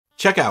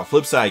Check out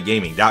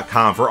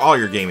FlipsideGaming.com for all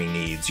your gaming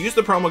needs. Use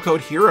the promo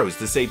code HEROES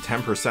to save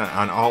 10%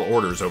 on all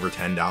orders over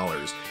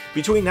 $10.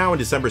 Between now and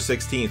December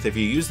 16th, if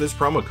you use this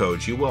promo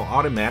code, you will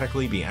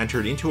automatically be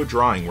entered into a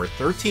drawing where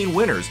 13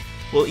 winners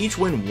will each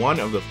win one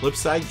of the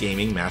Flipside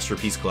Gaming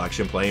Masterpiece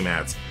Collection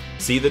playmats.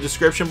 See the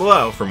description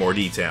below for more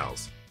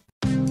details.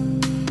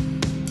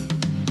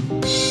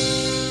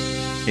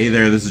 Hey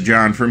there, this is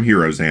John from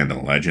Heroes and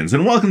Legends,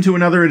 and welcome to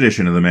another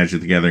edition of the Magic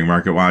the Gathering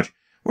Market Watch,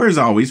 where as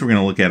always, we're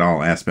going to look at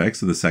all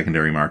aspects of the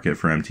secondary market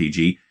for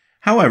MTG.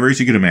 However,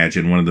 as you can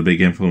imagine, one of the big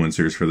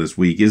influencers for this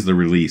week is the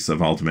release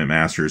of Ultimate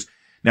Masters.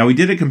 Now, we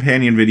did a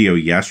companion video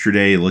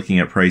yesterday looking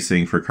at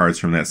pricing for cards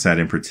from that set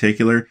in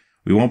particular.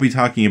 We won't be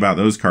talking about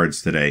those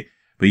cards today,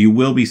 but you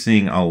will be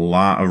seeing a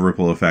lot of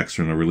ripple effects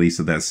from the release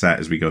of that set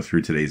as we go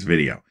through today's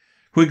video.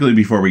 Quickly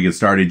before we get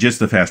started, just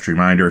a fast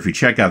reminder, if you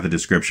check out the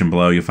description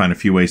below, you'll find a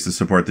few ways to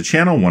support the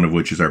channel, one of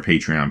which is our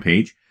Patreon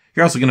page.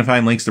 You're also going to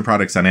find links to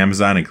products on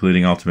Amazon,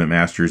 including Ultimate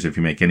Masters. If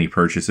you make any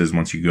purchases,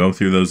 once you go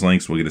through those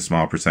links, we'll get a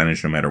small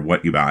percentage no matter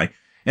what you buy.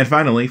 And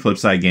finally,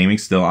 Flipside Gaming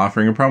still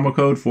offering a promo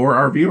code for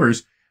our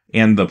viewers.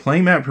 And the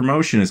playmat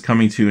promotion is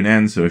coming to an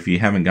end, so if you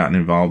haven't gotten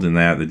involved in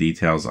that, the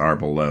details are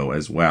below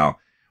as well.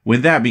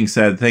 With that being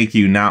said, thank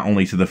you not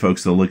only to the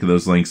folks that look at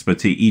those links, but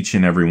to each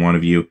and every one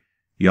of you.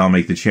 Y'all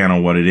make the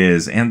channel what it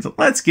is, and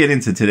let's get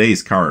into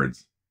today's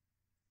cards.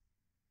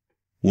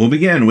 We'll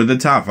begin with the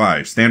top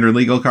 5 standard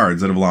legal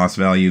cards that have lost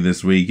value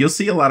this week. You'll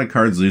see a lot of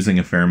cards losing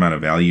a fair amount of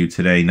value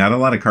today, not a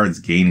lot of cards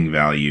gaining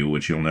value,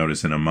 which you'll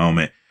notice in a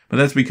moment, but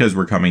that's because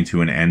we're coming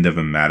to an end of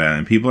a meta,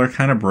 and people are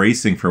kind of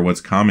bracing for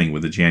what's coming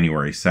with the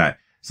January set.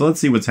 So let's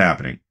see what's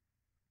happening.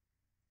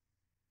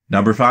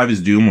 Number 5 is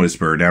Doom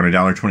Whisperer, down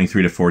 $1.23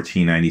 to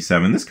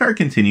 $14.97. This card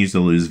continues to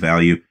lose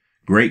value.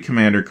 Great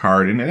commander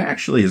card, and it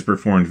actually has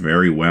performed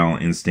very well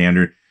in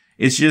standard.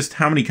 It's just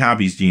how many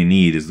copies do you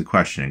need is the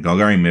question.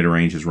 Golgari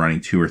Midrange is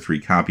running 2 or 3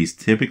 copies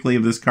typically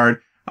of this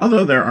card,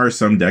 although there are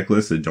some deck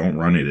lists that don't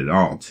run it at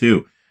all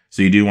too.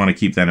 So you do want to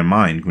keep that in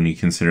mind when you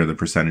consider the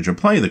percentage of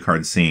play the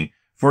card's seeing.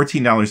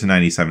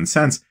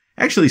 $14.97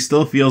 actually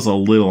still feels a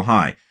little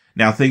high.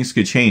 Now things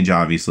could change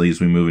obviously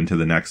as we move into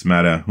the next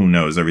meta. Who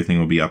knows, everything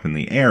will be up in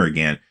the air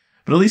again.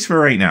 But at least for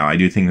right now, I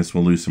do think this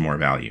will lose some more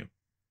value.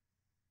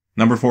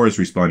 Number 4 is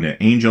Resplendent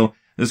Angel.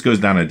 This goes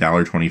down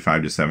 $1.25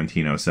 to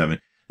 $17.07.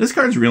 This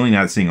card's really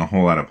not seeing a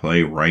whole lot of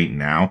play right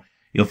now.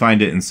 You'll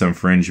find it in some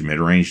fringe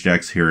mid-range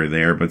decks here or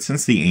there, but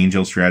since the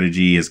Angel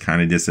strategy has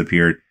kind of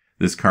disappeared,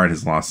 this card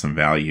has lost some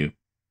value.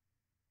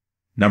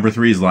 Number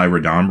 3 is Lyra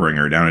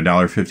Dawnbringer, down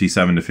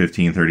 $1.57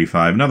 to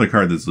 $15.35. Another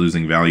card that's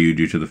losing value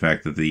due to the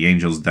fact that the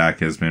Angels deck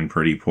has been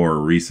pretty poor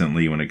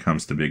recently when it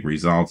comes to big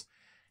results.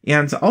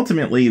 And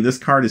ultimately, this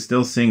card is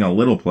still seeing a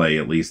little play,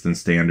 at least in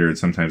standard,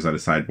 sometimes out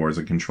of sideboards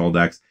and control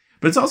decks.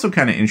 But it's also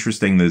kind of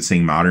interesting that it's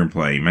seeing modern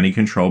play. Many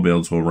control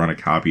builds will run a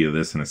copy of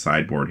this in a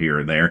sideboard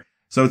here or there,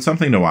 so it's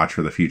something to watch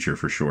for the future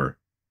for sure.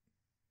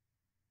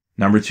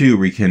 Number 2,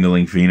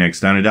 Rekindling Phoenix,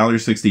 down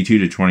 $1.62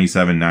 to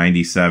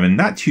 $27.97.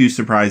 Not too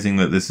surprising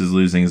that this is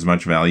losing as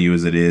much value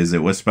as it is.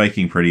 It was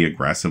spiking pretty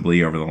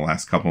aggressively over the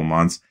last couple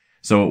months,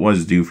 so it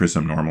was due for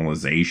some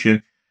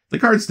normalization. The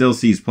card still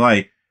sees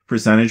play.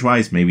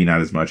 Percentage-wise, maybe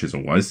not as much as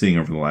it was seeing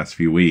over the last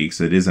few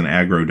weeks. It is an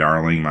aggro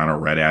darling, mono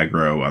red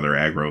aggro, other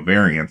aggro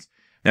variants.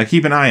 Now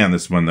keep an eye on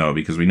this one though,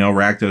 because we know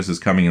Rakdos is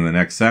coming in the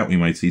next set. We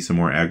might see some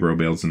more aggro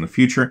builds in the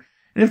future.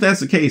 And if that's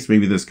the case,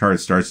 maybe this card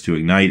starts to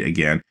ignite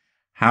again.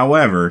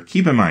 However,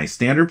 keep in mind,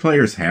 standard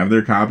players have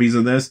their copies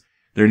of this.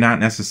 They're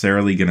not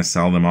necessarily going to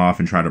sell them off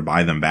and try to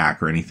buy them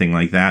back or anything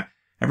like that.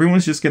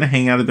 Everyone's just going to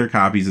hang out at their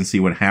copies and see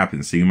what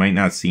happens. So you might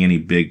not see any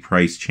big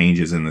price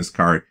changes in this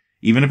card,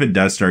 even if it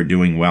does start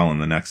doing well in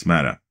the next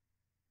meta.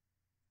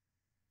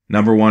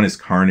 Number 1 is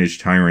Carnage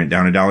Tyrant,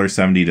 down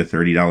 $1.70 to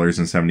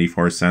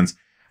 $30.74.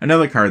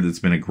 Another card that's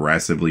been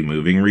aggressively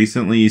moving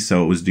recently,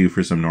 so it was due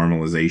for some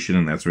normalization,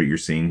 and that's what you're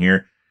seeing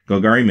here.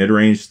 Golgari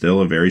Midrange,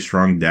 still a very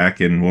strong deck,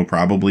 and will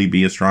probably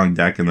be a strong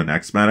deck in the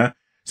next meta,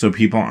 so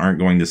people aren't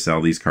going to sell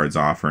these cards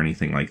off or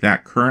anything like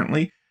that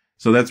currently.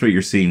 So that's what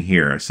you're seeing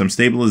here. Some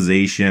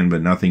stabilization,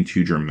 but nothing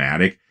too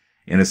dramatic.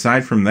 And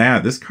aside from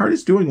that, this card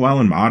is doing well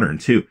in Modern,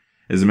 too.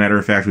 As a matter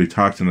of fact, we've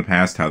talked in the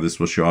past how this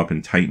will show up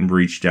in Titan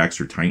Breach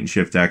decks or Titan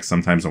Shift decks,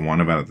 sometimes a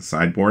one-of out at the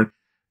sideboard.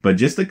 But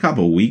just a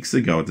couple weeks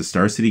ago at the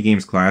Star City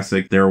Games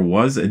Classic, there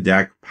was a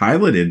deck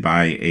piloted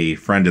by a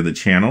friend of the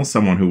channel,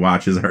 someone who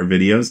watches our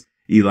videos,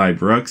 Eli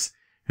Brooks,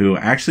 who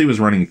actually was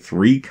running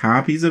 3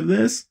 copies of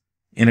this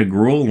in a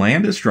Gruul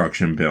land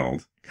destruction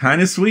build.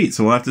 Kind of sweet,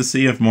 so we'll have to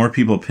see if more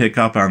people pick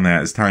up on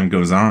that as time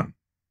goes on.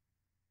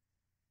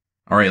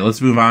 Alright, let's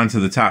move on to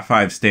the top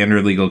 5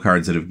 standard legal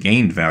cards that have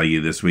gained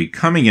value this week.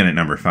 Coming in at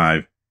number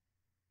 5,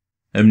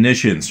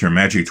 Omniscience from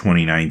Magic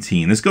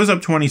 2019. This goes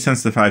up 20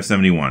 cents to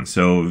 $5.71,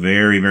 so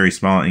very, very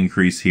small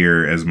increase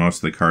here as most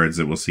of the cards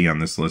that we'll see on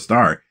this list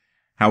are.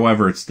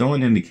 However, it's still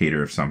an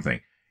indicator of something.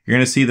 You're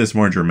going to see this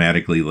more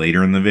dramatically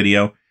later in the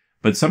video,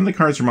 but some of the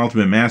cards from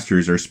Ultimate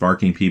Masters are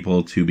sparking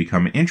people to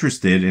become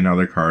interested in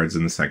other cards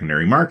in the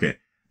secondary market.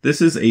 This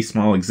is a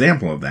small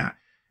example of that.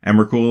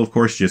 Emrakul, of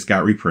course, just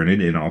got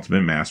reprinted in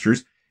Ultimate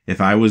Masters, If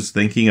I was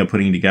thinking of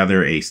putting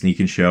together a Sneak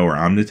and Show or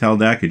Omnitel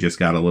deck, it just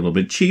got a little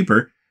bit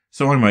cheaper,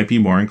 so I might be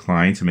more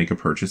inclined to make a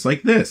purchase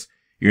like this.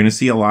 You're going to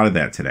see a lot of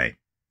that today.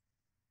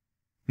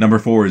 Number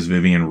 4 is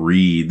Vivian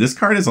Reed. This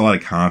card has a lot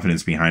of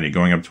confidence behind it,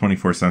 going up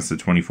 24 cents to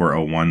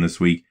 24.01 this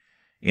week.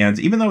 And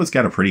even though it's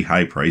got a pretty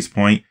high price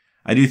point,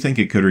 I do think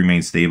it could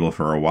remain stable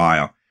for a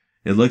while.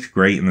 It looked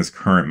great in this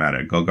current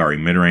meta. Golgari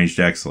midrange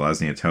decks,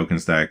 Selesnya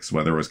tokens decks,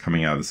 whether it was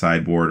coming out of the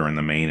sideboard or in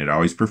the main, it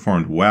always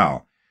performed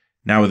well.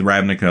 Now with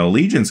Ravnica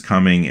Allegiance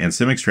coming and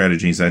Simic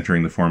Strategies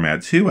entering the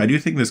format too, I do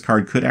think this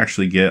card could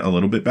actually get a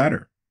little bit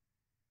better.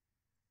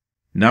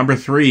 Number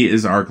 3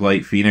 is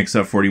Arclight Phoenix,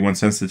 up 41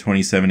 cents to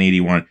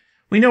 27.81.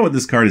 We know what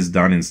this card has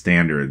done in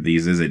Standard.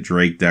 These Izzet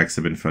Drake decks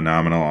have been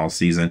phenomenal all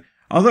season.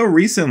 Although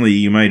recently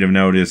you might have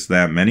noticed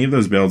that many of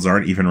those builds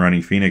aren't even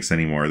running Phoenix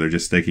anymore. They're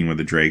just sticking with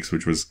the Drakes,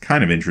 which was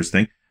kind of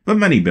interesting, but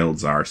many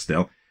builds are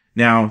still.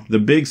 Now, the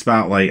big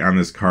spotlight on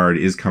this card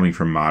is coming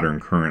from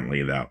Modern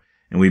currently though.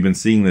 And we've been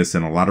seeing this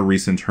in a lot of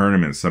recent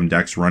tournaments. Some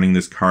decks running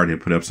this card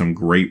have put up some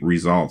great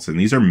results, and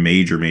these are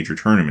major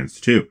tournaments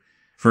too.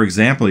 For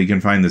example, you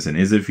can find this in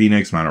Izzet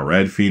Phoenix, Mono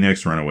Red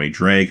Phoenix, Runaway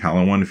Drake,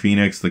 Hollow One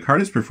Phoenix. The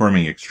card is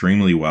performing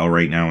extremely well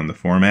right now in the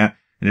format,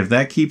 and if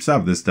that keeps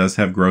up, this does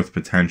have growth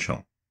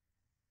potential.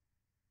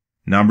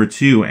 Number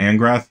 2,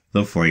 Angrath,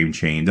 the Flame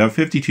Chained, up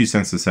 52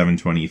 cents to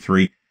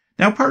 7.23.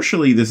 Now,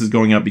 partially this is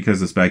going up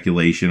because of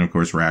speculation. Of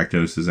course,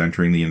 Rakdos is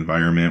entering the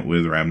environment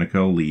with Ravnica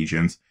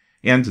Allegiance,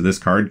 and this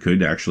card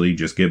could actually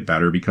just get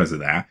better because of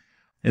that.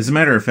 As a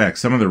matter of fact,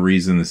 some of the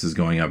reason this is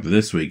going up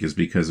this week is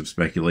because of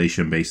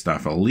speculation based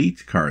off a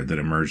leaked card that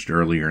emerged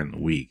earlier in the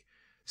week.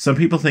 Some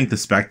people think the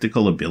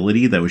spectacle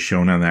ability that was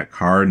shown on that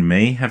card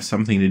may have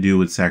something to do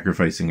with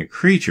sacrificing a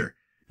creature.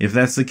 If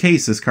that's the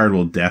case, this card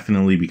will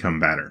definitely become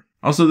better.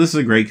 Also, this is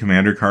a great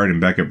commander card in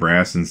Beckett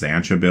Brass and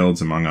Xancha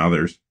builds, among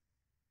others.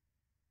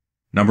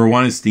 Number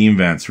 1 is Steam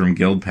Vents from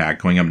Guild Pack,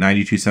 going up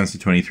 92 cents to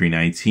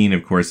 23.19.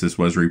 Of course, this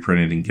was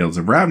reprinted in Guilds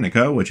of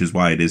Ravnica, which is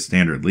why it is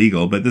standard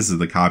legal, but this is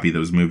the copy that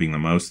was moving the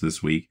most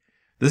this week.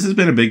 This has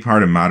been a big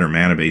part of modern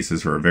mana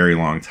bases for a very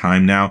long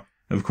time now.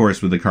 Of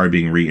course, with the card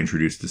being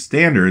reintroduced to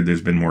standard,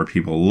 there's been more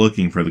people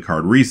looking for the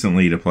card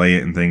recently to play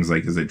it in things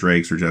like Izzet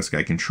Drakes or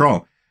Jeskai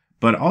Control.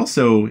 But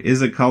also,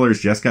 Izzet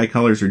Colors, Jeskai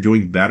Colors are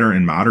doing better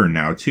in modern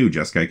now too.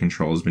 Jeskai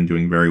Control has been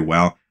doing very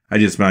well. I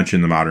just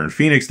mentioned the Modern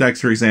Phoenix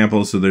decks, for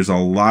example, so there's a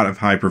lot of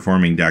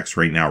high-performing decks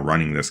right now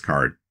running this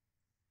card.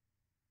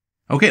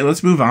 Okay,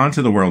 let's move on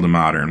to the world of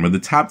Modern, with the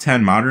top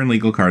 10 Modern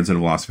legal cards that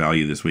have lost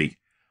value this week.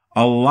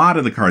 A lot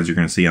of the cards you're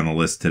going to see on the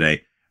list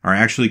today are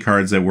actually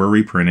cards that were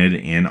reprinted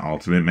in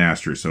Ultimate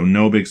Masters, so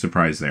no big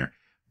surprise there.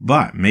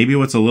 But maybe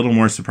what's a little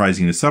more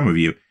surprising to some of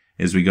you,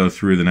 as we go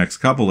through the next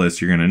couple lists,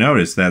 you're going to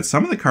notice that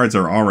some of the cards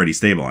are already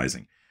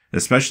stabilizing,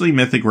 especially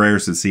Mythic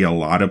Rares that see a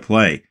lot of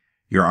play.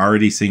 You're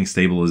already seeing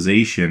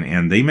stabilization,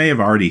 and they may have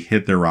already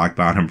hit their rock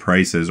bottom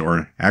prices,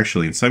 or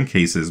actually in some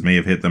cases may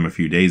have hit them a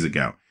few days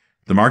ago.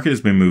 The market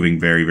has been moving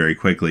very, very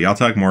quickly. I'll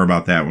talk more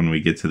about that when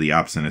we get to the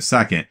ups in a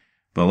second,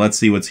 but let's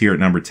see what's here at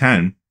number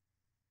 10.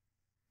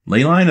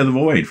 Leyline of the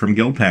Void from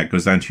Guild Pack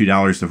goes down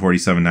 $2 to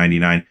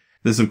 $47.99.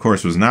 This, of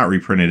course, was not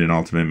reprinted in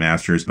Ultimate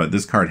Masters, but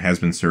this card has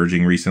been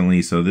surging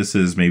recently, so this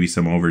is maybe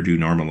some overdue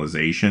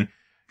normalization.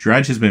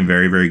 Dredge has been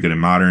very, very good in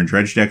Modern.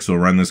 Dredge decks will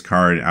run this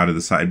card out of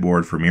the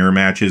sideboard for mirror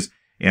matches,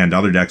 and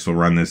other decks will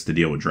run this to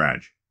deal with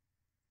Dredge.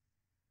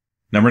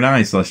 Number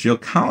 9, Celestial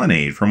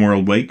Colonnade from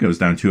World Wake goes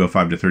down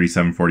 $205 to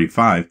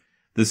 $37.45.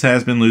 This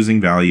has been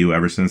losing value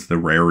ever since the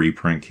rare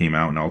reprint came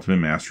out in Ultimate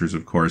Masters,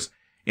 of course,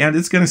 and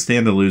it's going to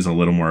stand to lose a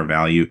little more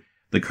value.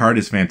 The card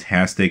is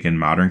fantastic in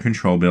Modern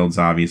Control builds,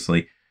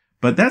 obviously,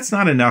 but that's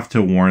not enough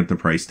to warrant the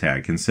price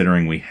tag,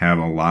 considering we have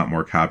a lot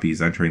more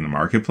copies entering the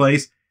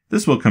marketplace.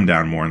 This will come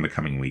down more in the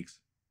coming weeks.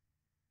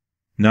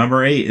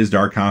 Number 8 is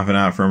Dark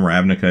Confidant from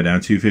Ravnica,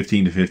 down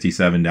 $215 to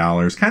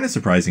 $57. Kind of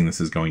surprising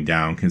this is going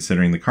down,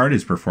 considering the card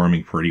is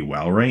performing pretty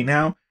well right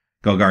now.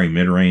 Golgari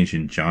Midrange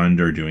and Jund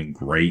are doing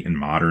great in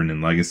Modern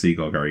and Legacy.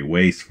 Golgari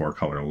Waste,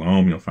 4-color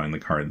Loam, you'll find the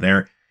card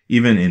there.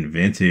 Even in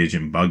Vintage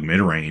and Bug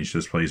Midrange,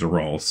 this plays a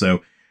role.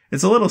 So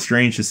it's a little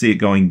strange to see it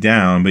going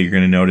down, but you're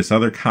going to notice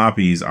other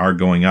copies are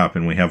going up,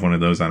 and we have one of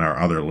those on our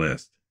other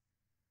list.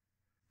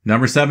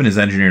 Number 7 is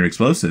Engineered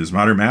Explosives.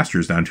 Modern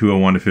Masters down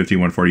 $201 to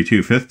 $51.42.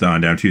 5th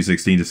Dawn down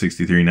 $216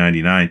 to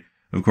 $63.99.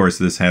 Of course,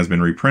 this has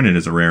been reprinted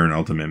as a rare in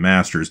Ultimate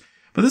Masters,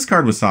 but this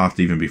card was soft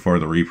even before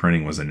the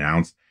reprinting was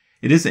announced.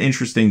 It is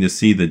interesting to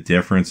see the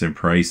difference in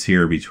price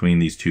here between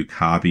these two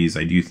copies.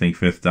 I do think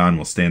 5th Dawn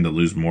will stand to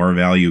lose more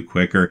value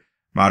quicker.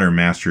 Modern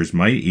Masters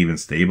might even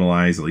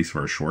stabilize, at least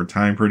for a short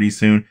time, pretty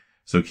soon,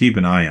 so keep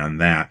an eye on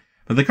that.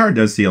 But the card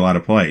does see a lot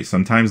of play,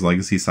 sometimes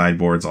Legacy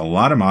sideboards, a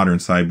lot of Modern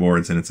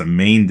sideboards, and it's a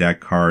main deck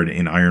card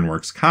in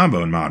Ironworks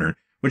combo in Modern,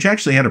 which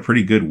actually had a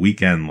pretty good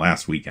weekend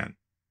last weekend.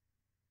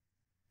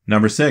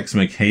 Number 6,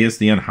 Mikaeus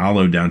the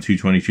Unhallowed, down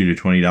 $222 to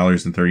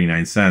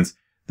 $20.39.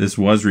 This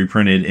was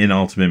reprinted in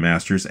Ultimate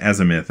Masters as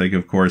a Mythic.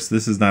 Of course,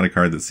 this is not a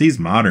card that sees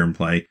Modern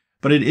play,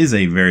 but it is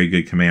a very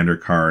good commander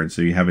card,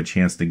 so you have a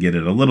chance to get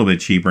it a little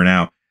bit cheaper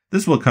now.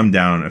 This will come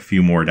down a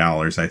few more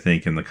dollars, I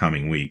think, in the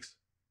coming weeks.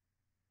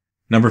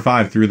 Number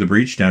 5, Through the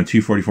Breach, down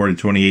 244 to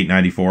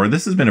 28.94.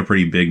 This has been a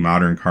pretty big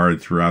Modern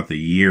card throughout the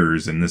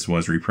years, and this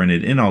was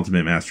reprinted in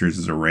Ultimate Masters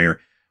as a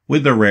rare.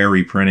 With the rare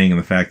reprinting and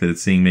the fact that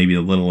it's seeing maybe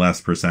a little less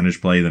percentage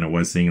play than it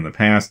was seeing in the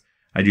past,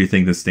 I do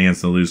think this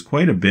stands to lose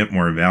quite a bit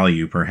more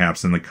value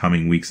perhaps in the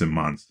coming weeks and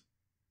months.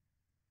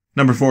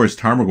 Number 4 is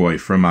Tarmogoyf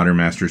from Modern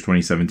Masters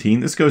 2017.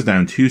 This goes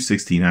down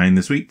 $2.69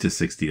 this week to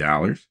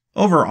 $60.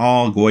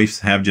 Overall,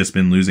 Goyfs have just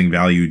been losing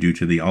value due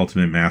to the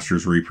Ultimate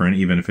Masters reprint,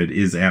 even if it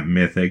is at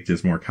Mythic,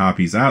 just more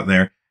copies out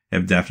there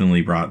have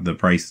definitely brought the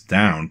price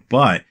down.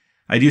 But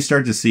I do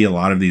start to see a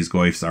lot of these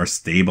Goyfs are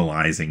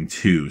stabilizing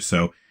too.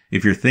 So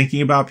if you're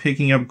thinking about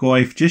picking up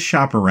Goyf, just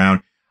shop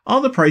around.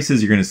 All the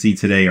prices you're going to see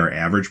today are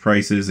average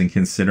prices, and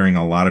considering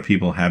a lot of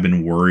people have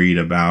been worried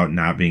about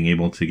not being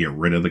able to get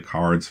rid of the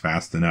cards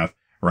fast enough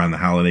around the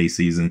holiday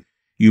season,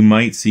 you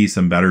might see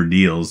some better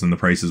deals than the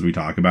prices we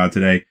talk about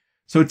today.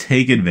 So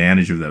take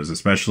advantage of those,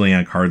 especially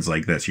on cards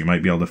like this. You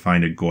might be able to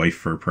find a Goyf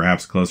for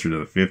perhaps closer to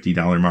the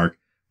 $50 mark,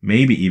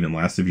 maybe even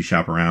less if you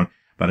shop around,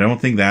 but I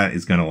don't think that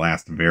is going to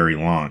last very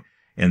long.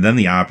 And then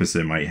the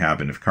opposite might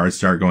happen. If cards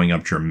start going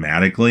up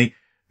dramatically,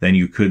 then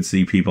you could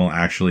see people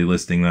actually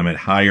listing them at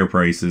higher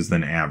prices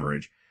than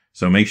average.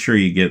 So make sure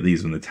you get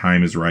these when the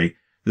time is right.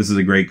 This is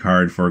a great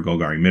card for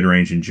Golgari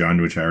Midrange and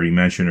Jund, which I already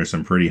mentioned are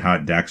some pretty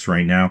hot decks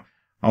right now.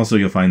 Also,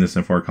 you'll find this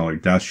in 4-color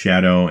Death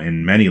Shadow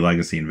and many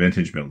Legacy and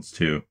Vintage builds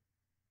too.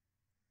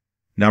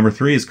 Number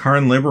 3 is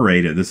Karn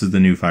Liberated. This is the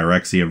new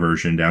Phyrexia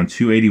version, down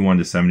 $2.81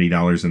 to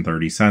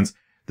 $70.30.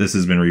 This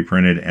has been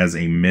reprinted as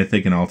a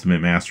Mythic and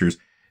Ultimate Masters.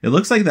 It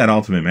looks like that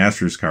Ultimate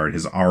Masters card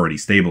has already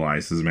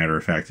stabilized, as a matter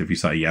of fact, if you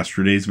saw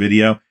yesterday's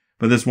video,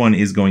 but this one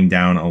is going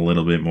down a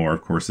little bit more.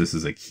 Of course, this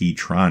is a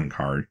Keytron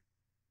card.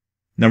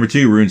 Number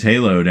 2, Rune's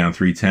Halo, down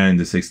 $3.10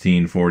 to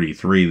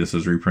 $16.43. This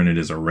was reprinted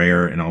as a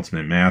rare in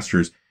Ultimate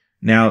Masters.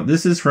 Now,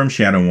 this is from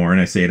Shadowmoor,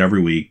 and I say it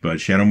every week, but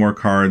Shadowmoor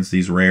cards,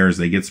 these rares,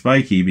 they get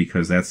spiky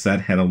because that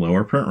set had a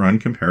lower print run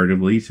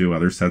comparatively to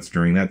other sets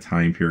during that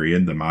time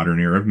period, the modern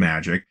era of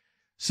Magic.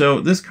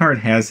 So this card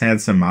has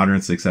had some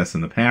modern success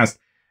in the past.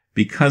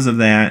 Because of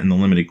that and the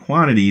limited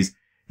quantities,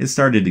 it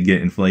started to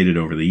get inflated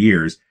over the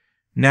years.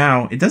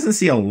 Now, it doesn't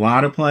see a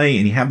lot of play,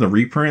 and you have the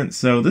reprint,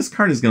 so this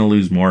card is going to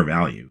lose more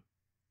value.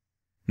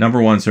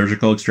 Number 1,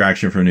 Surgical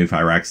Extraction from New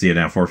Phyrexia,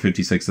 down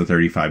 $4.56 to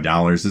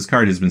 $35. This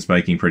card has been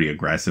spiking pretty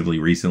aggressively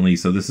recently,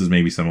 so this is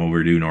maybe some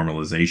overdue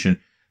normalization.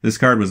 This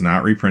card was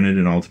not reprinted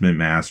in Ultimate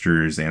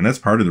Masters, and that's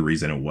part of the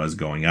reason it was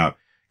going up,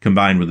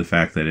 combined with the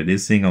fact that it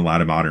is seeing a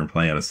lot of modern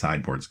play out of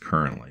sideboards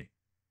currently.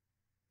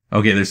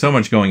 Okay, there's so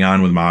much going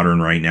on with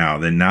Modern right now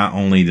that not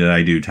only did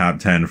I do top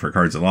 10 for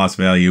cards that lost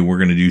value, we're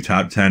going to do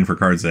top 10 for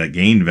cards that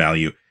gained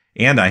value,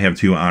 and I have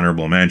 2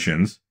 honorable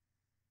mentions.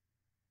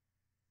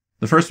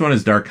 The first one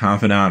is Dark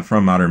Confidant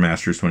from Modern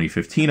Masters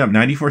 2015, up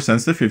 94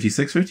 cents to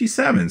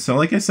 56.57. So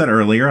like I said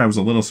earlier, I was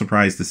a little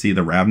surprised to see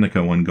the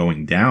Ravnica one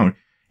going down,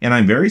 and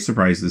I'm very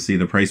surprised to see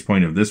the price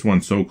point of this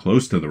one so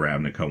close to the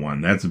Ravnica one.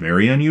 That's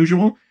very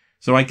unusual,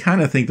 so I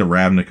kind of think the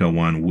Ravnica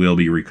one will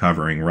be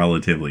recovering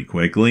relatively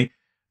quickly.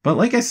 But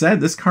like I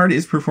said, this card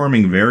is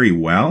performing very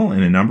well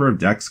in a number of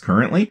decks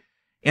currently.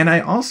 And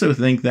I also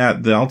think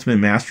that the Ultimate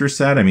Master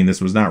set, I mean,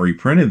 this was not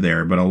reprinted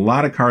there, but a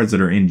lot of cards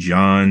that are in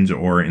Jund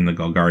or in the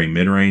Golgari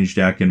Midrange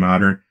deck in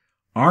Modern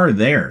are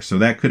there. So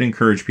that could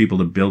encourage people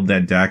to build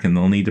that deck, and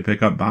they'll need to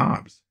pick up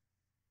Bobs.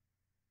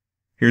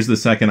 Here's the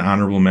second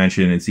honorable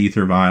mention. It's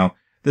Ether Vial.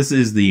 This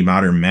is the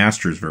Modern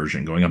Masters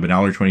version, going up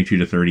 $1.22 to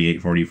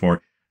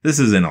 $38.44. This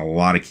is in a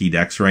lot of key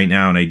decks right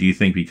now, and I do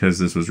think because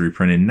this was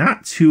reprinted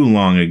not too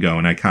long ago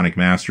in Iconic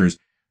Masters,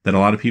 that a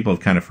lot of people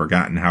have kind of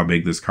forgotten how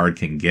big this card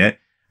can get.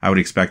 I would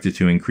expect it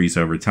to increase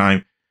over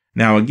time.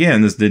 Now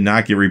again, this did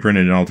not get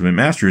reprinted in Ultimate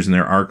Masters, and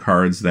there are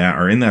cards that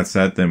are in that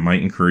set that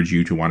might encourage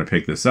you to want to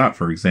pick this up.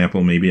 For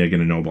example, maybe I get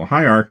a Noble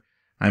Hierarch.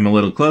 I'm a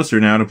little closer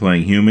now to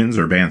playing Humans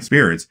or Bant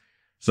Spirits,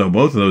 so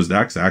both of those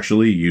decks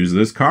actually use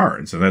this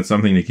card, so that's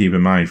something to keep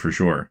in mind for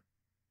sure.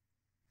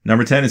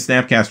 Number 10 is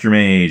Snapcaster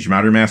Mage.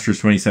 Modern Masters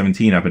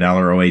 2017 up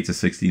 $1.08 to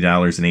 $60.86.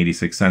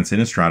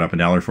 Innistrad up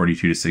 $1.42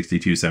 to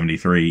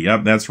 $62.73.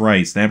 Yep, that's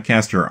right.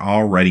 Snapcaster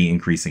already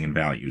increasing in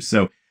value.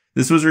 So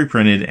this was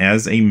reprinted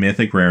as a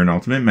Mythic Rare in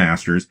Ultimate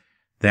Masters.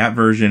 That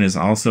version is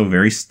also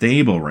very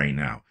stable right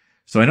now.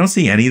 So I don't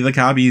see any of the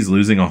copies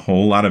losing a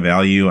whole lot of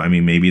value. I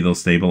mean, maybe they'll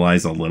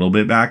stabilize a little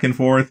bit back and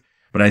forth,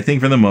 but I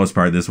think for the most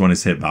part, this one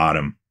has hit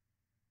bottom.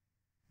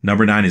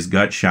 Number 9 is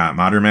Gutshot.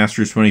 Modern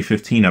Masters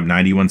 2015 up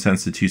 91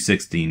 cents to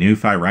 $2.60. New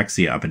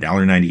Phyrexia up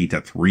 $1.98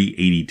 to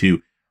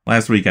 $3.82.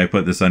 Last week I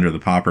put this under the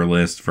Pauper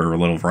list for a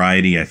little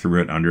variety. I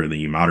threw it under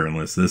the Modern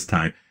list this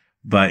time,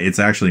 but it's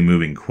actually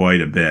moving quite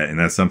a bit, and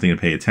that's something to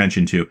pay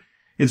attention to.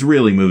 It's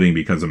really moving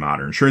because of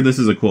Modern. Sure, this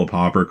is a cool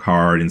Pauper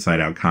card,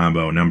 Inside Out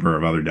combo. A number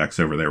of other decks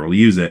over there will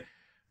use it,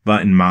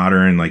 but in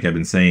Modern, like I've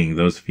been saying,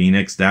 those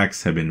Phoenix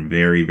decks have been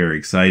very, very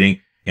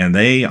exciting, and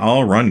they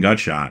all run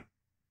Gutshot.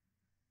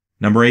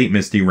 Number 8,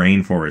 Misty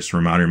Rainforest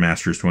from Modern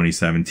Masters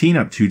 2017,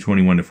 up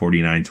 $2.21 to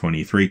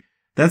 $49.23.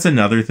 That's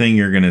another thing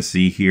you're going to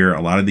see here.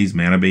 A lot of these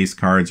mana-based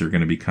cards are going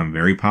to become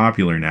very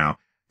popular now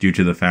due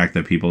to the fact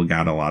that people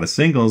got a lot of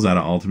singles out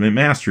of Ultimate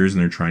Masters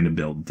and they're trying to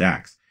build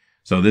decks.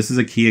 So this is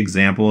a key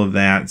example of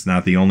that. It's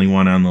not the only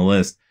one on the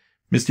list.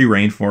 Misty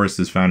Rainforest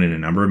is found in a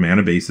number of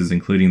mana bases,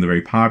 including the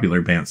very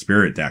popular Bant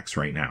Spirit decks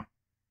right now.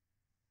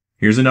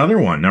 Here's another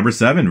one. Number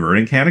 7,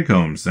 Verdant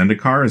Catacombs.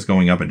 Zendikar is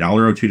going up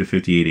 $1.02 to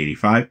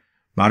 $58.85.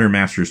 Modern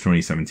Masters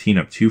 2017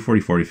 up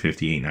 $2.44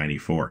 to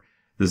 $58.94.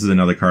 This is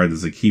another card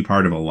that's a key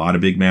part of a lot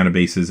of big mana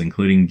bases,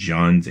 including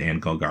Jund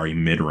and Golgari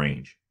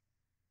midrange.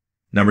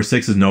 Number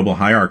 6 is Noble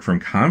Hierarch from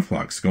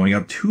Conflux, going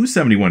up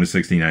 $2.71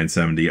 to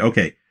 $69.70.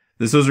 Okay,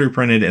 this was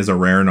reprinted as a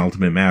rare in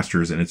Ultimate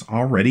Masters, and it's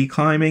already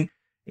climbing.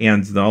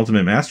 And the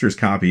Ultimate Masters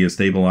copy is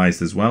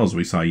stabilized as well, as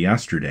we saw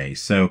yesterday.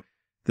 So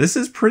this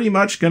is pretty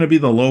much going to be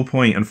the low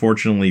point,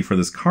 unfortunately, for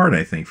this card,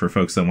 I think, for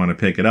folks that want to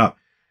pick it up.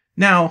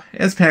 Now,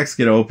 as packs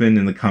get open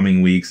in the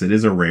coming weeks, it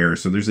is a rare,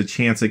 so there's a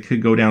chance it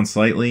could go down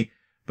slightly,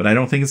 but I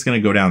don't think it's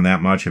going to go down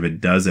that much if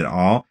it does at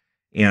all.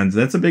 And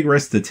that's a big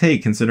risk to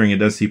take, considering it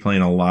does see play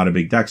in a lot of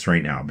big decks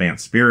right now. Bant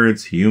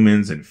Spirits,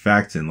 Humans,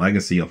 Infect, and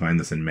Legacy. You'll find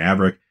this in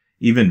Maverick.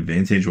 Even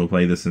Vintage will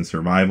play this in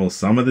Survival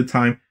some of the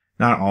time.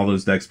 Not all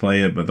those decks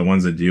play it, but the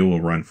ones that do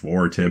will run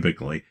 4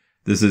 typically.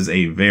 This is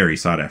a very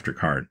sought-after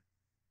card.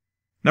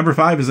 Number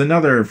 5 is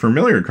another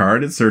familiar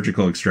card. It's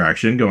Surgical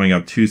Extraction, going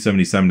up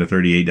 $2.77 to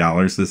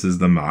 $38. This is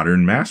the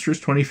Modern Masters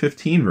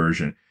 2015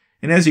 version.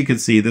 And as you can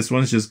see, this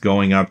one's just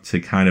going up to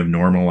kind of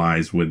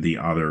normalize with the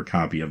other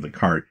copy of the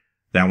card.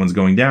 That one's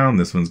going down,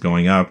 this one's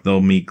going up.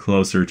 They'll meet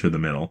closer to the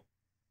middle.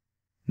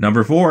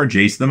 Number 4,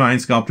 Jace the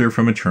Mind Sculptor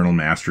from Eternal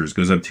Masters,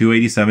 goes up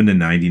 $2.87 to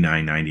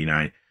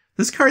 $99.99.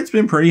 This card's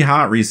been pretty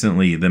hot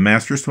recently. The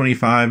Masters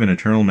 25 and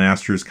Eternal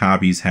Masters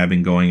copies have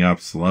been going up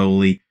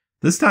slowly.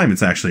 This time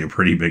it's actually a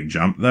pretty big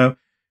jump though.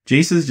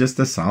 Jace is just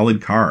a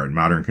solid card,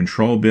 modern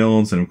control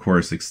builds, and of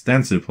course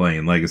extensive play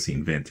in Legacy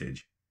and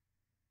Vintage.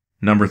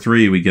 Number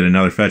 3, we get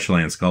another fetch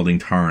land, Scalding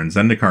Tarn.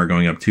 Zendikar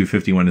going up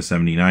 $2.51 to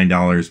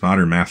 $79.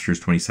 Modern Masters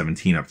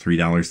 2017 up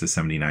 $3 to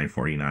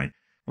 $79.49.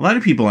 A lot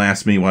of people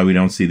ask me why we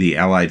don't see the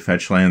allied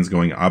fetch lands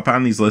going up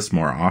on these lists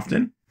more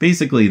often.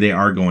 Basically, they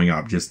are going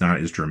up, just not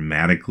as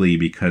dramatically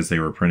because they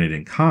were printed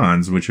in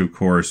Cons, which of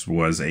course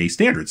was a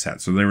standard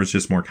set, so there was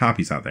just more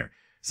copies out there.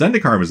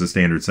 Zendikar was a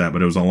standard set,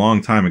 but it was a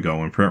long time ago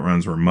when print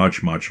runs were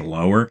much, much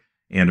lower,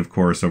 and of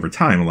course, over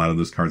time, a lot of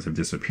those cards have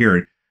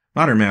disappeared.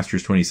 Modern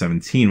Masters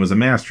 2017 was a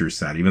Masters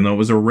set, even though it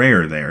was a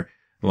rare there.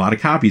 A lot of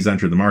copies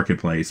entered the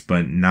marketplace,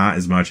 but not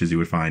as much as you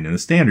would find in a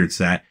standard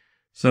set.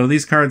 So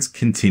these cards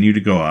continue to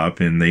go up,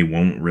 and they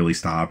won't really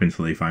stop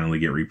until they finally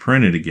get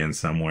reprinted again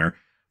somewhere.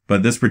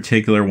 But this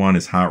particular one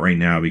is hot right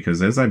now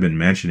because, as I've been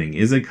mentioning,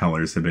 Izzet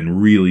colors have been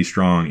really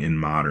strong in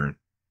Modern.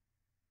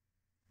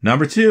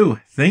 Number 2,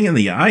 Thing in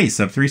the Ice,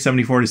 up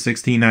 $3.74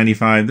 to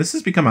 $16.95. This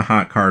has become a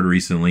hot card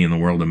recently in the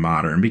world of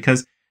Modern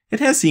because it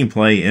has seen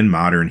play in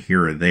Modern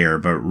here or there,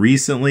 but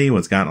recently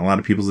what's gotten a lot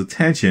of people's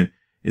attention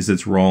is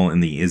its role in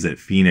the Izzet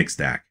Phoenix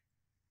deck.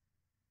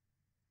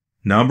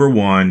 Number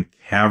 1,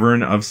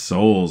 Cavern of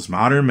Souls.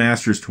 Modern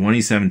Masters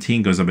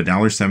 2017 goes up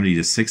 $1.70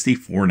 to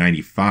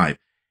 $64.95.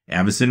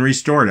 Avacyn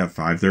Restored up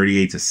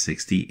 $5.38 to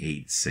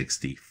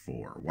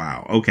 $68.64.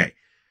 Wow, okay.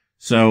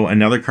 So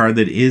another card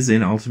that is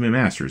in Ultimate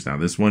Masters. Now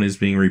this one is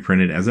being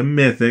reprinted as a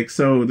Mythic,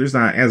 so there's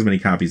not as many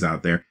copies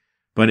out there.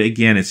 But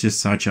again, it's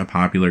just such a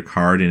popular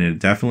card, and it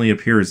definitely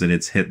appears that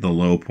it's hit the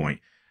low point.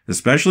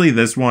 Especially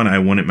this one, I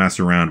wouldn't mess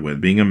around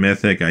with. Being a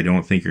Mythic, I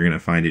don't think you're going to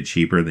find it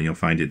cheaper than you'll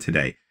find it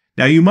today.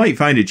 Now, you might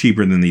find it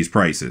cheaper than these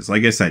prices.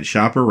 Like I said,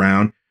 shop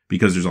around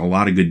because there's a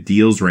lot of good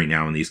deals right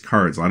now in these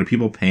cards. A lot of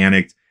people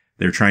panicked.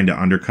 They're trying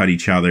to undercut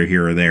each other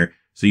here or there.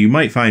 So you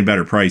might find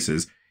better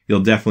prices.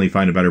 You'll definitely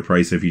find a better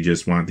price if you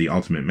just want the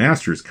Ultimate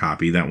Masters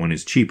copy. That one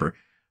is cheaper.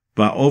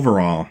 But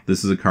overall,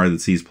 this is a card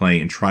that sees play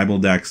in tribal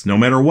decks. No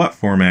matter what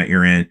format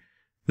you're in,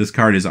 this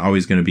card is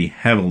always going to be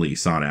heavily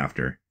sought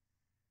after.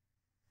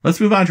 Let's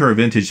move on to our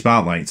Vintage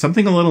Spotlight.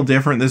 Something a little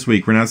different this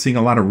week. We're not seeing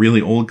a lot of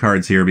really old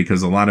cards here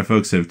because a lot of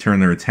folks have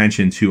turned their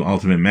attention to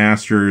Ultimate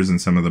Masters and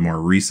some of the more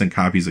recent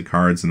copies of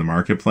cards in the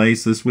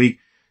marketplace this week.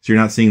 So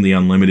you're not seeing the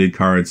unlimited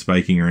cards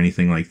spiking or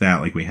anything like that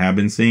like we have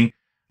been seeing.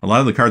 A lot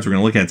of the cards we're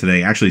going to look at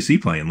today actually see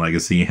play in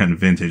Legacy and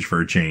Vintage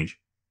for a change.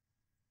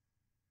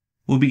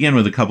 We'll begin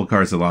with a couple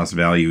cards that lost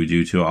value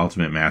due to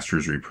Ultimate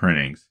Masters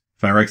reprintings.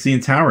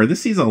 Phyrexian Tower. This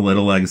sees a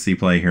little Legacy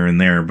play here and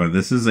there, but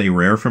this is a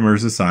rare from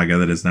Urza Saga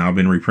that has now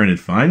been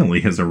reprinted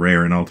finally as a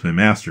rare in Ultimate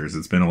Masters.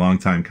 It's been a long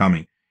time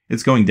coming.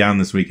 It's going down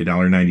this week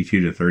 $1.92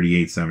 to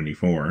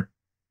 $38.74.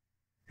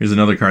 Here's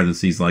another card that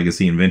sees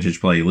Legacy and Vintage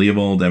play.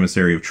 Leovold,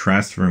 Emissary of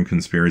Trest from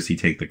Conspiracy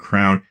Take the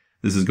Crown.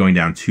 This is going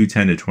down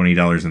 $2.10 to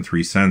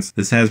 $20.03.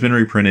 This has been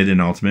reprinted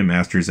in Ultimate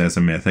Masters as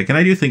a Mythic, and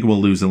I do think it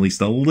will lose at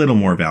least a little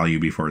more value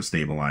before it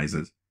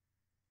stabilizes.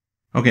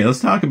 Okay,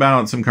 let's talk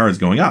about some cards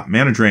going up.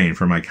 Mana Drain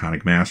from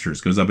Iconic Masters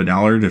goes up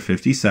 $1 to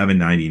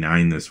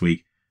 $57.99 this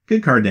week.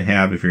 Good card to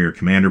have if you're a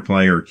Commander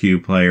player or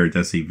Cube player. It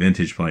does see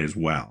Vintage play as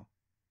well.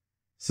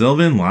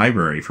 Sylvan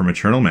Library from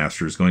Eternal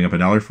Masters going up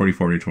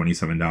 $1.44 to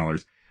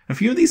 $27. A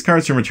few of these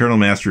cards from Eternal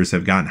Masters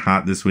have gotten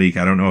hot this week.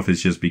 I don't know if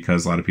it's just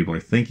because a lot of people are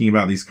thinking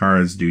about these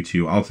cards due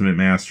to Ultimate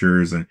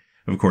Masters and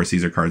Of course,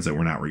 these are cards that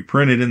were not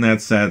reprinted in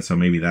that set, so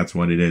maybe that's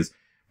what it is.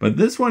 But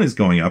this one is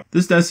going up.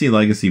 This does see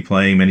Legacy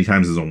play many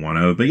times as a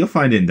 1/0, but you'll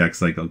find it in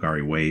decks like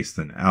Golgari Waste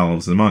and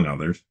Elves, among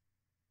others.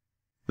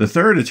 The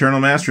third Eternal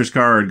Masters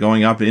card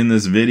going up in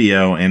this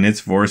video, and it's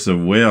Force of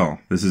Will.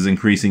 This is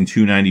increasing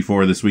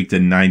 $2.94 this week to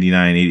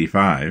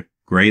 $99.85.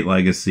 Great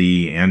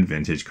Legacy and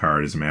Vintage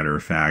card, as a matter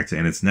of fact,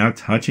 and it's now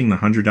touching the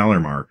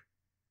 $100 mark.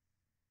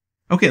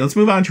 Okay, let's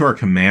move on to our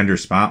Commander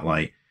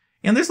Spotlight.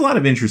 And there's a lot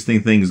of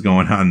interesting things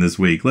going on this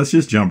week. Let's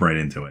just jump right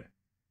into it.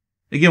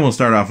 Again, we'll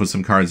start off with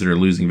some cards that are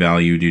losing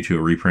value due to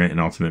a reprint in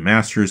Ultimate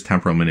Masters.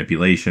 Temporal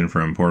Manipulation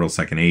from Portal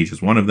Second Age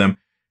is one of them,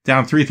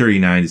 down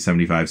 $3.39 to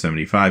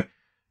 $75.75.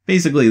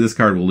 Basically, this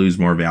card will lose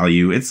more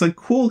value. It's a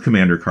cool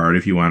Commander card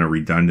if you want a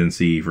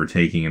redundancy for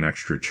taking an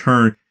extra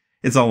turn.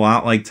 It's a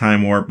lot like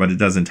Time Warp, but it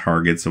doesn't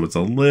target, so it's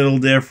a little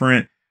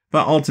different.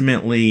 But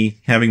ultimately,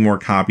 having more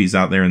copies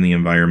out there in the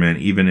environment,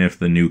 even if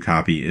the new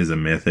copy is a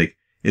Mythic,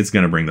 it's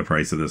going to bring the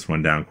price of this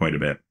one down quite a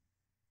bit.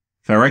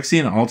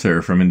 Phyrexian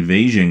Altar from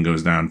Invasion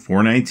goes down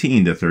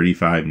 $4.19 to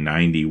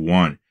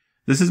 $35.91.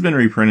 This has been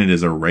reprinted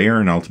as a rare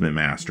in Ultimate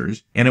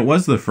Masters, and it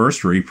was the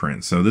first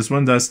reprint, so this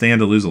one does stand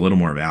to lose a little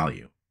more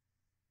value.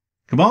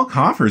 Cabal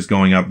Coffers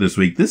going up this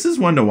week. This is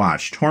one to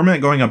watch.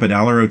 Torment going up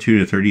 $1.02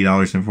 to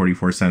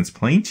 $30.44.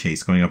 Plane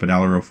Chase going up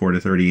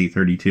 $1.04 to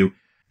 $38.32.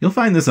 You'll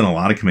find this in a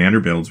lot of Commander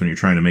builds when you're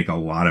trying to make a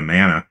lot of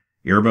mana.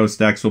 Erebos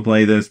decks will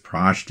play this,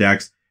 Prosh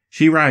decks.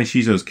 Shirai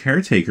Shizo's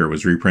Caretaker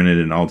was reprinted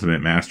in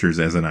Ultimate Masters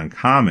as an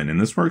uncommon, and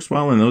this works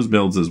well in those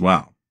builds as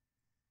well.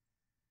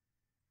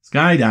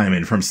 Sky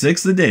Diamond from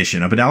 6th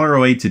edition up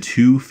 $1.08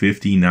 to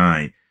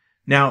 $2.59.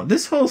 Now,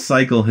 this whole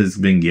cycle has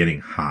been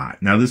getting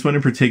hot. Now, this one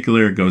in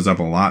particular goes up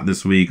a lot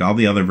this week. All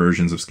the other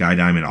versions of Sky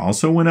Diamond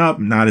also went up,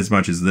 not as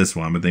much as this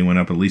one, but they went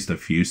up at least a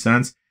few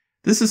cents.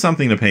 This is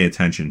something to pay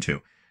attention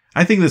to.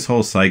 I think this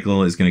whole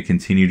cycle is going to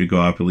continue to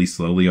go up at least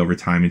slowly over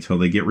time until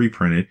they get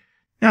reprinted.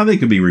 Now, they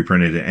could be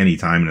reprinted at any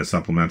time in a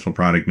supplemental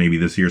product, maybe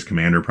this year's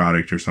Commander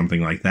product or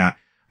something like that.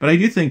 But I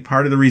do think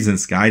part of the reason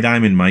Sky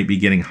Diamond might be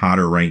getting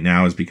hotter right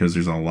now is because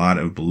there's a lot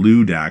of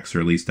blue decks,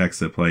 or at least decks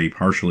that play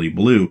partially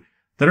blue,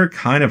 that are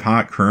kind of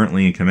hot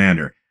currently in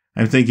Commander.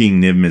 I'm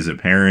thinking Niv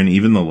Mizzet,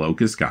 even the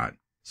Locust God.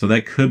 So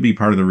that could be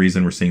part of the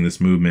reason we're seeing this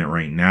movement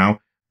right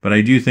now. But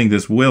I do think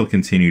this will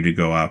continue to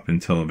go up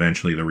until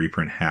eventually the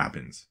reprint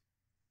happens.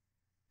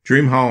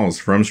 Dream Halls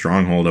from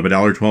Stronghold up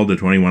 $1.12 to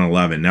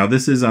 $21.11. Now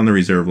this is on the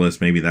reserve list,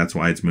 maybe that's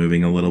why it's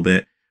moving a little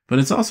bit. But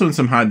it's also in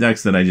some hot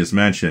decks that I just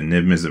mentioned.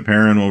 Niv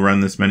Mizzet will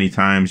run this many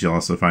times. You'll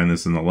also find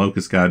this in the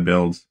Locust God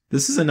builds.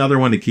 This is another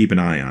one to keep an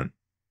eye on.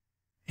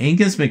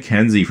 Angus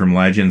McKenzie from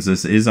Legends.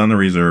 This is on the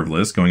reserve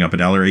list, going up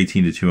 $1.18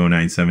 to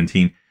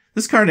 $209.17.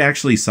 This card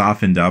actually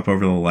softened up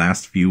over the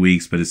last few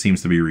weeks, but it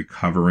seems to be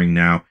recovering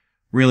now.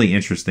 Really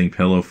interesting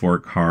Pillow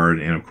Fort card,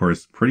 and of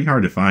course, pretty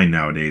hard to find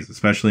nowadays,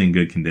 especially in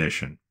good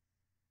condition.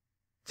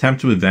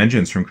 Tempt with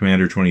Vengeance from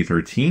Commander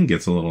 2013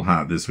 gets a little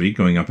hot this week,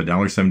 going up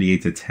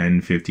 $1.78 to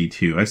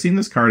 $10.52. I've seen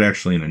this card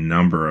actually in a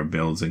number of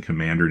builds in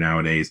Commander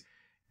nowadays,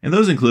 and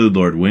those include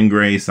Lord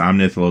Windgrace,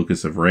 Omnith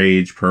Locus of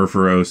Rage,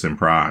 Perforos, and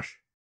Prosh.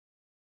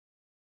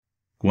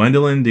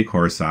 Gwendolyn de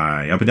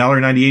Corsai, up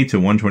 $1.98 to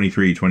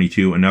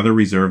 $123.22, another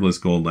reserve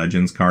list Gold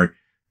Legends card.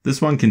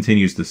 This one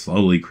continues to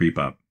slowly creep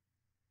up.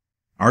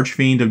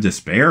 Archfiend of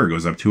Despair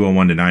goes up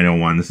 $2.01 to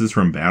 $9.01. This is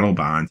from Battle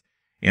Bond.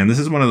 And this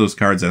is one of those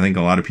cards I think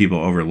a lot of people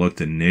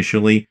overlooked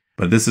initially,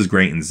 but this is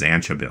great in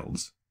Xancha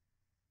builds.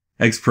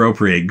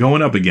 Expropriate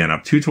going up again,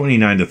 up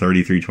 $2.29 to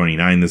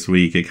 $33.29 this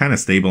week. It kind of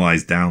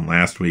stabilized down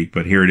last week,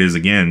 but here it is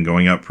again,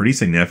 going up pretty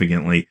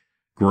significantly.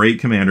 Great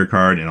Commander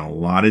card in a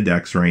lot of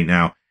decks right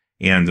now.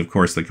 And of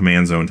course, the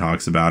Command Zone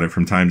talks about it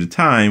from time to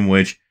time,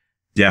 which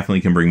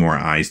definitely can bring more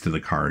eyes to the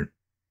card.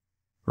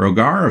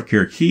 Rogar of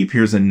Kirkeep,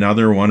 here's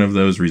another one of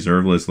those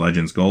reserve list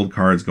Legends Gold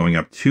cards going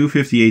up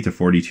 $2.58 to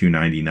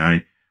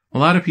 $42.99. A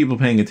lot of people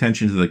paying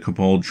attention to the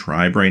Kobold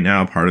Tribe right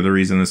now. Part of the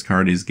reason this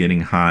card is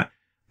getting hot,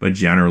 but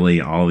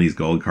generally all these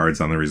gold cards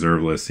on the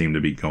reserve list seem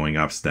to be going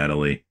up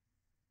steadily.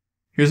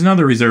 Here's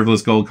another reserve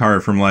list gold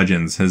card from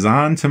Legends.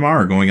 Hazan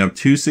Tamar going up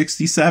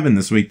 $2.67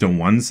 this week to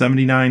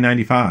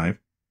 $179.95.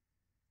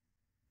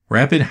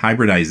 Rapid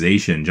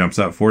Hybridization jumps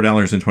up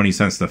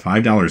 $4.20 to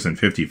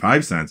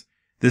 $5.55.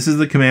 This is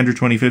the Commander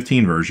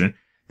 2015 version.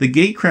 The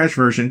Gatecrash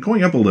version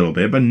going up a little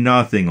bit, but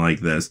nothing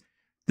like this.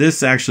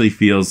 This actually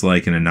feels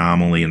like an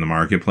anomaly in the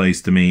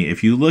marketplace to me.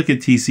 If you look at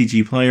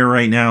TCG Player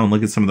right now and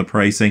look at some of the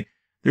pricing,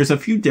 there's a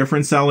few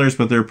different sellers,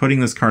 but they're putting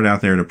this card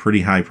out there at a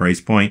pretty high price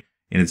point,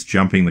 and it's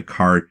jumping the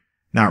cart.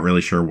 Not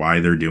really sure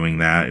why they're doing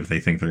that, if they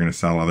think they're going to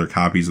sell other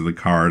copies of the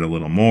card a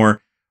little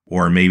more,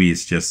 or maybe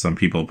it's just some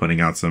people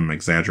putting out some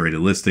exaggerated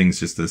listings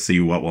just to see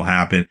what will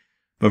happen.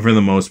 But for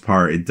the most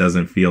part, it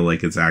doesn't feel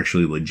like it's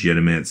actually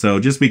legitimate, so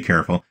just be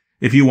careful.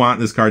 If you want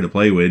this card to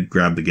play with,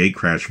 grab the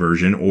Gatecrash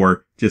version,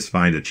 or just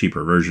find a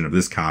cheaper version of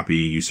this copy.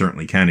 You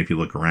certainly can if you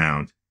look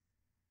around.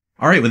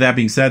 Alright, with that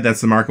being said, that's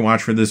the Market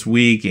Watch for this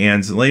week,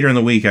 and later in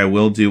the week I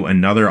will do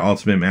another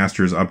Ultimate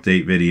Masters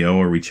update video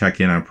where we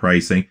check in on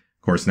pricing.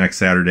 Of course, next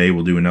Saturday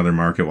we'll do another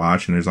Market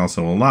Watch, and there's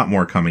also a lot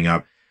more coming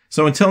up.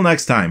 So until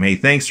next time, hey,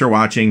 thanks for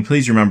watching.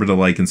 Please remember to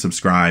like and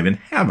subscribe, and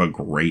have a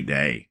great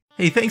day.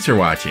 Hey, thanks for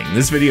watching.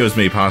 This video is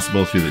made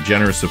possible through the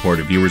generous support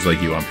of viewers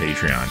like you on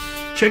Patreon.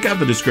 Check out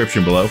the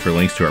description below for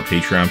links to our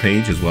Patreon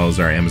page, as well as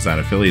our Amazon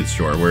affiliate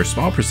store, where a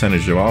small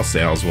percentage of all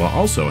sales will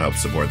also help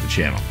support the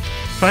channel.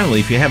 Finally,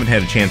 if you haven't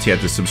had a chance yet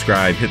to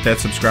subscribe, hit that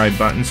subscribe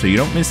button so you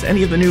don't miss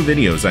any of the new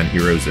videos on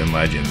Heroes and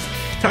Legends.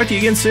 Talk to you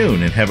again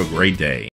soon, and have a great day.